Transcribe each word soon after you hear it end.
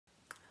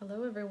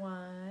Hello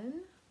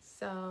everyone.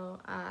 So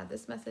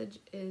this message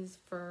is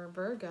for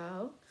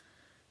Virgo.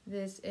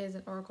 This is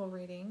an oracle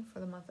reading for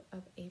the month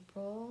of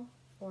April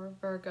for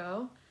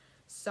Virgo.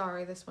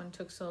 Sorry this one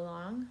took so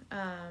long,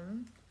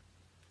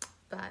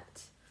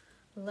 but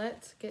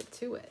let's get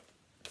to it.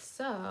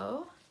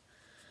 So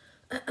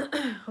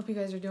hope you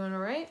guys are doing all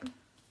right.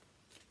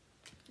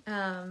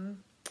 I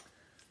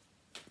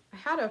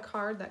had a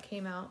card that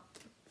came out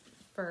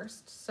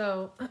first.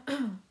 So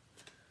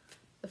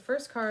the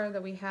first card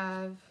that we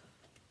have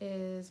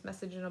is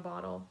Message in a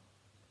Bottle.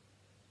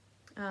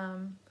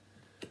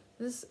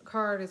 This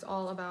card is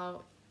all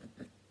about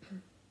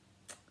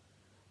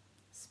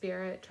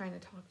spirit trying to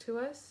talk to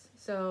us.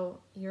 So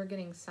you're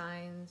getting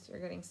signs,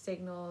 you're getting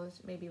signals,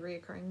 maybe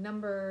reoccurring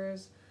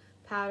numbers,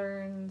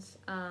 patterns.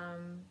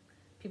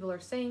 People are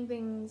saying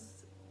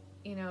things,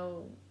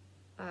 in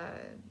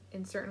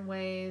certain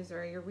ways,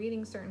 or you're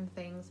reading certain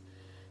things.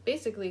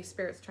 Basically,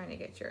 Spirit's trying to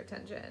get your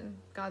attention.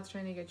 God's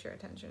trying to get your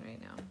attention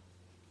right now.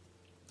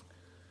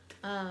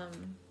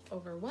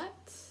 Over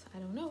what? I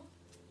don't know.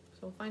 So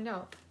we'll find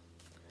out.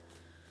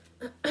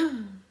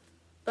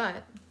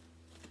 But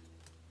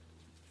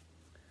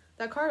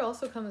that card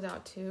also comes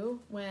out too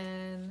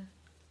when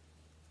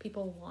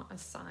people want a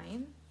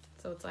sign.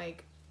 So it's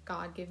like,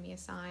 God, give me a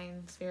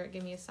sign. Spirit,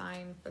 give me a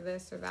sign for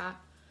this or that.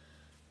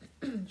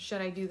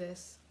 Should I do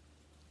this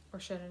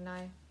or shouldn't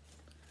I?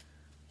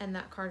 And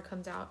that card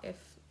comes out if,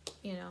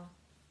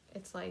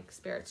 it's like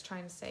Spirit's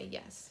trying to say,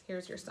 yes,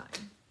 here's your sign.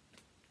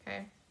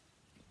 Okay?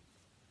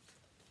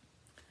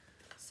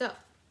 So,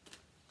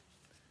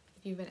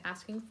 if you've been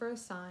asking for a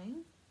sign,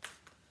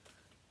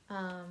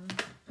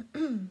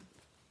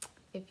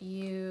 if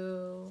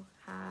you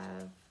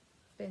have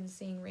been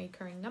seeing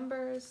recurring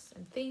numbers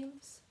and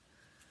themes,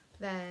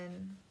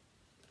 then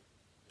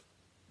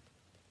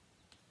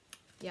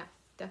yeah,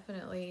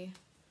 definitely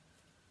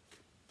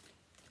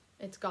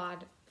it's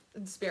God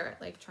and Spirit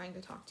trying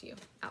to talk to you.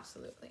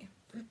 Absolutely.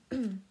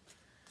 I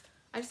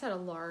just had a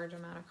large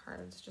amount of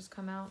cards just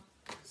come out,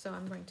 so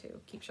I'm going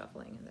to keep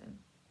shuffling and then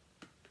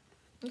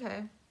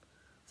okay.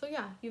 So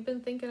yeah, you've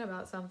been thinking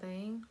about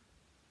something.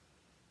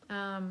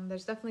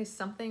 There's definitely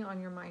something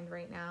on your mind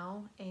right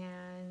now,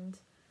 and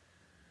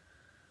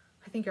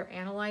I think you're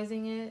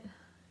analyzing it,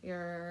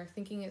 you're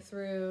thinking it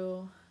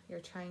through,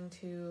 you're trying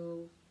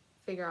to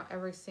figure out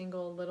every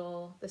single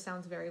little, this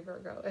sounds very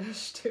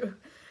Virgo-ish too.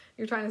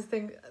 You're trying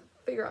to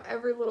figure out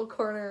every little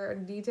corner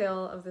and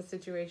detail of the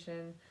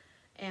situation,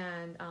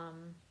 and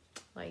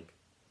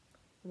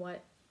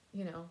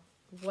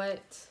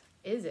what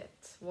is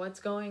it? What's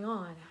going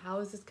on? How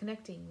is this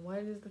connecting? What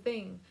is the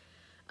thing?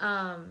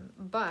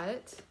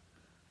 But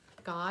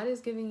God is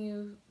giving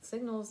you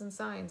signals and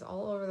signs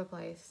all over the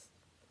place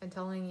and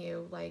telling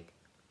you,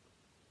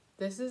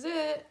 this is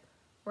it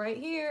right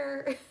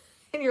here.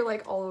 And you're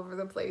all over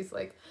the place.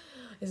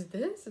 Is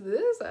this?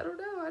 I don't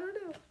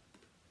know.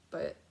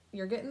 But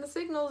you're getting the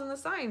signals and the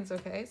signs,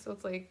 okay? So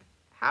it's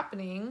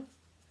happening.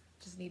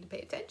 Just need to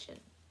pay attention.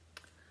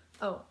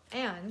 Oh,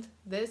 and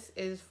this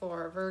is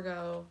for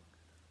Virgo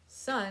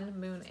sun,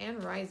 moon,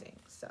 and rising.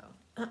 So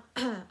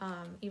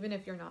even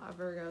if you're not a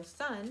Virgo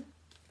sun,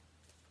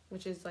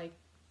 which is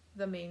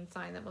the main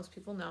sign that most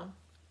people know,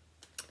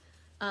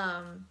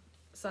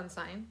 sun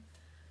sign,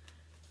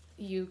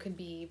 you could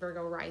be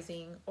Virgo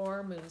rising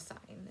or moon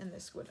sign, and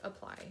this would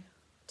apply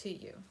to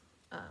you.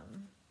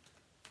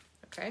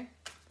 Okay.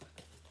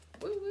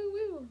 Woo, woo,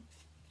 woo.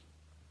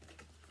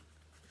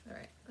 All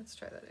right, let's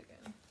try that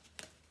again.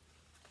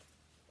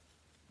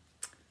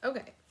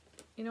 Okay.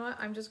 You know what?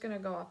 I'm just going to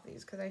go off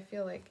these because I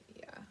feel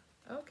yeah.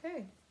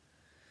 Okay.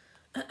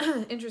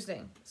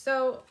 Interesting.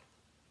 So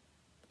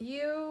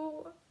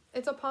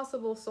it's a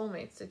possible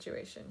soulmate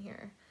situation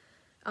here.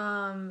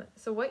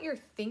 So what you're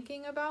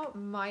thinking about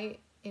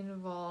might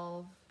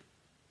involve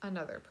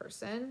another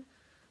person.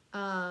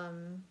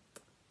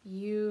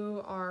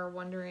 You are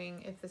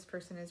wondering if this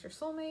person is your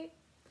soulmate,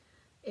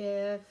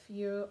 if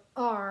you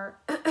are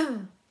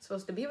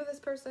supposed to be with this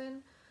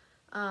person.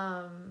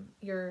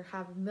 You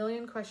have a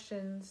million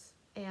questions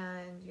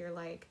and you're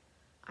I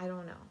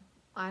don't know.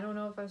 I don't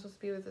know if I'm supposed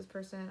to be with this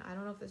person. I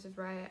don't know if this is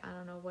right. I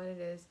don't know what it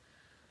is.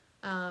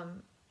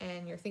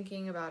 And you're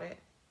thinking about it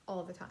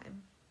all the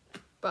time.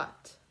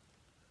 But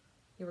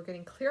you were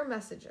getting clear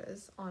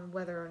messages on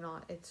whether or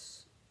not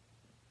it's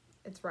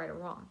right or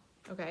wrong.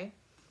 Okay?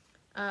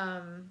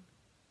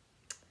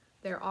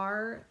 There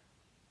are,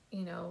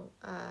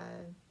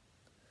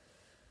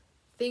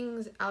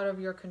 things out of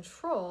your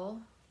control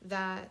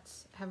that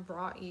have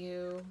brought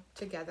you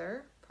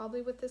together,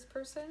 probably with this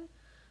person.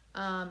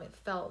 It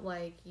felt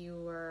like you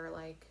were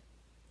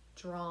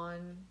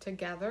drawn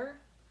together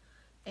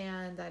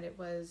and that it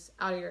was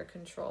out of your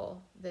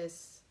control,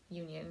 this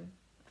union.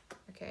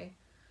 Okay.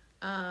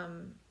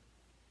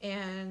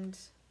 And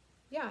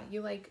yeah,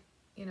 you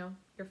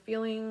you're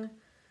feeling,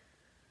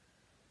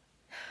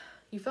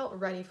 you felt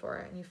ready for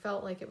it and you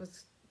felt like it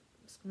was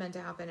meant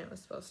to happen. It was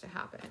supposed to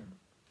happen.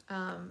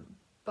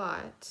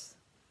 But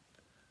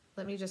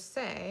let me just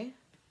say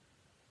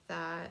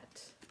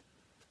that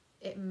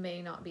it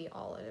may not be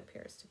all it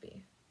appears to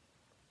be.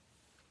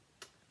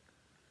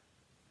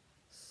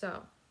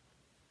 So,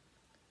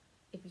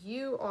 if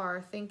you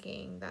are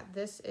thinking that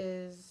this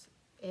is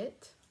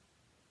it,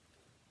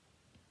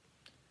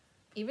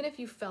 even if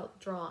you felt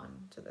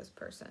drawn to this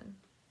person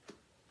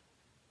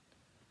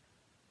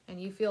and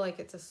you feel like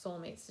it's a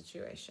soulmate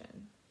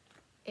situation,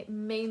 it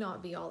may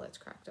not be all it's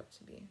cracked up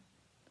to be.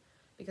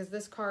 Because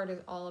this card is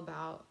all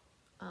about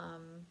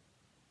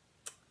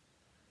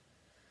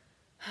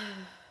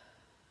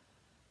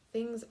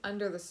things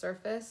under the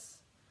surface.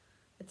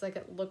 It's like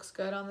it looks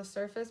good on the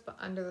surface, but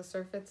under the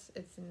surface,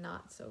 it's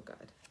not so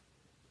good.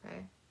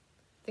 Okay?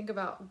 Think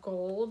about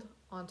gold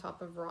on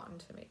top of rotten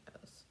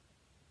tomatoes.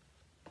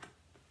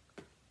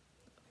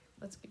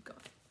 Let's keep going.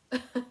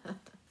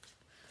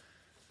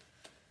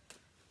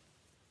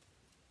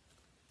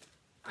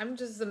 I'm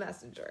just the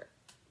messenger.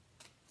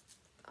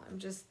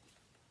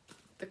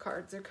 The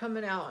cards are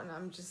coming out and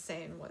I'm just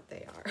saying what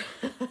they are.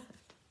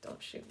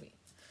 Don't shoot me.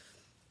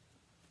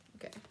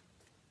 Okay.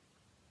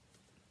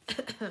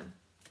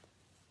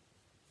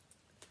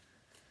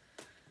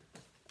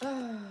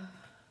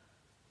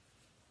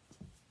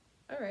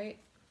 All right.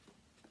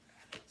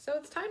 So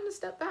it's time to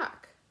step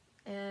back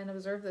and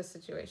observe this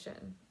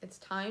situation. It's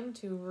time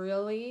to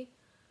really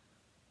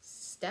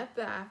step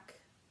back,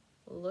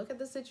 look at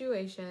the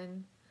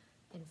situation,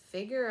 and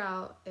figure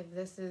out if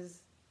this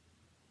is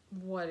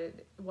what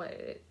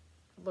it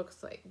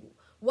looks like.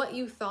 What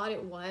you thought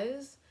it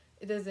was,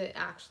 is it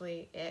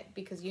actually it?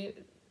 Because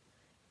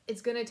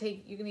it's gonna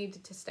take, you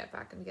need to step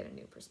back and get a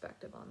new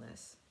perspective on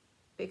this,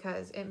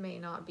 because it may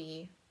not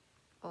be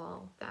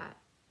all that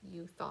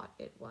you thought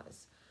it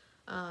was.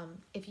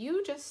 If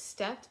you just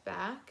stepped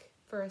back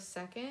for a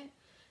second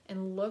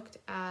and looked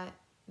at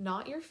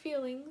not your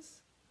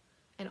feelings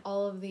and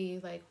all of the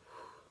like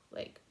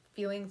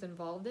feelings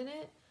involved in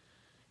it,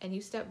 and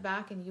you stepped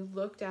back and you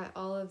looked at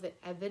all of the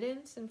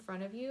evidence in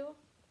front of you,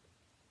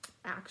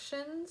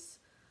 actions,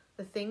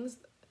 the things,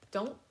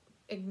 don't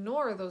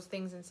ignore those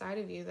things inside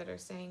of you that are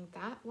saying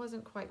that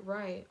wasn't quite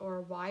right, or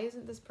why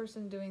isn't this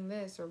person doing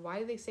this, or why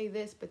do they say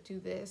this but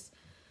do this.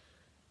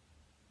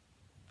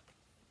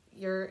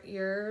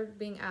 You're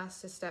being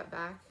asked to step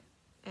back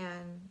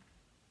and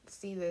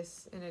see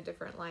this in a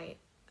different light,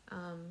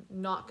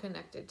 not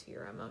connected to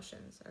your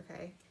emotions,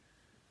 okay?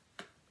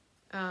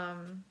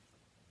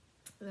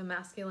 The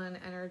masculine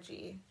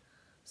energy.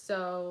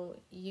 So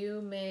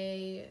you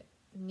may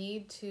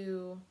need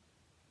to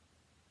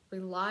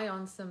rely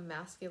on some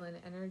masculine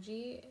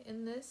energy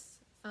in this.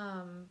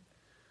 Some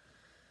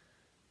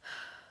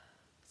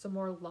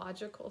more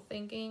logical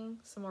thinking,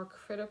 some more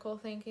critical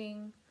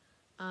thinking,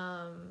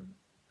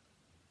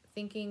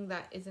 thinking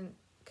that isn't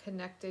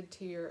connected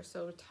to your,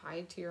 so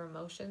tied to your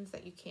emotions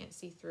that you can't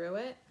see through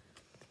it.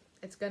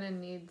 It's going to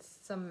need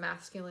some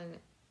masculine,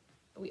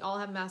 we all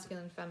have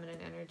masculine and feminine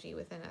energy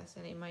within us,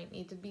 and it might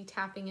need to be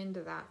tapping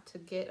into that to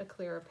get a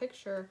clearer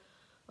picture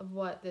of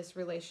what this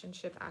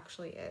relationship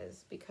actually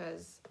is,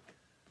 because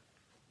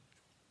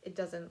it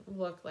doesn't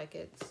look like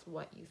it's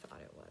what you thought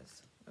it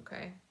was,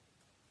 okay?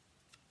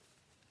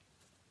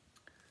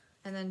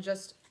 And then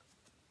just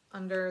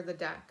under the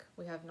deck,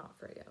 we have not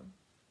for you.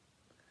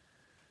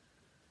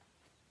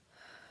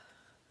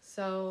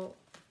 So,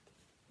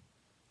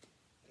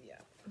 yeah.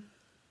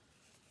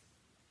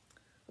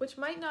 Which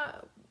might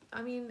not,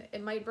 I mean,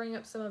 it might bring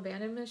up some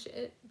abandonment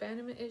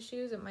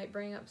issues. It might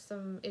bring up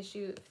some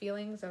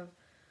feelings of,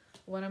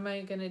 what am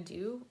I gonna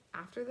do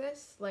after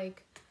this?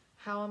 Like,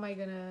 how am I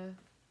gonna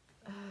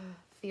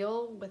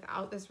feel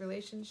without this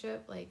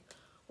relationship? Like,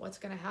 what's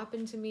gonna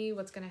happen to me?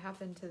 What's gonna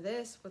happen to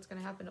this? What's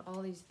gonna happen to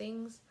all these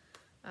things?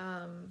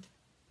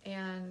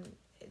 And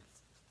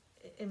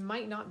it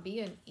might not be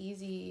an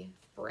easy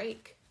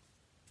break,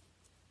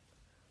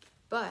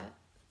 but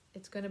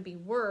it's gonna be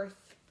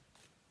worth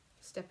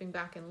stepping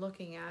back and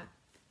looking at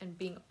and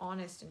being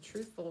honest and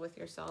truthful with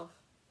yourself,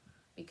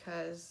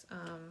 because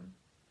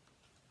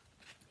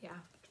yeah,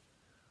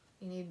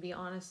 you need to be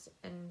honest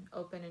and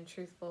open and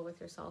truthful with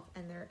yourself,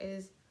 and there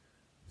is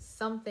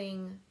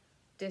something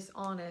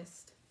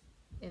dishonest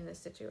in this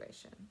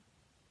situation.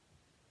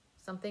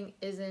 Something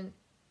isn't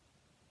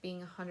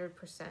being 100%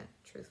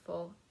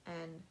 truthful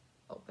and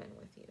open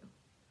with you,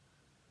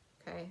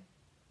 okay?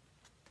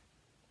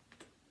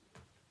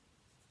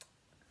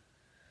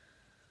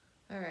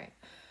 All right.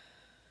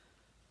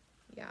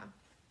 Yeah.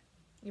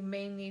 You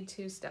may need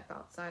to step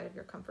outside of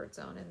your comfort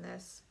zone in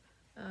this.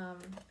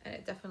 And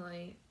it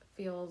definitely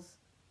feels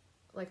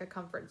like a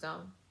comfort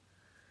zone.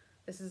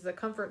 This is the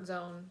comfort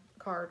zone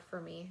card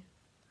for me.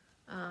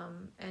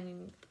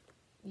 And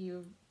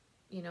you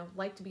know,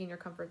 like to be in your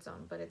comfort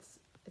zone, but it's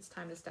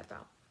time to step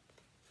out.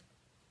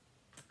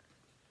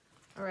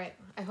 All right.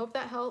 I hope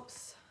that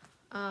helps.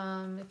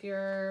 If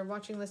you're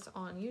watching this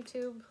on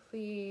YouTube,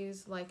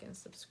 please like and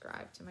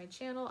subscribe to my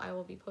channel. I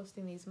will be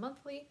posting these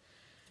monthly.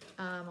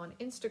 On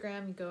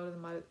Instagram, you go to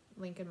my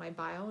link in my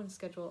bio and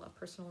schedule a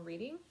personal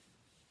reading.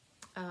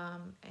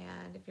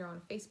 And if you're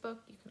on Facebook,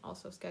 you can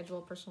also schedule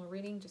a personal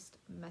reading. Just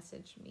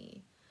message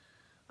me.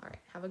 All right.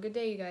 Have a good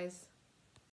day, you guys.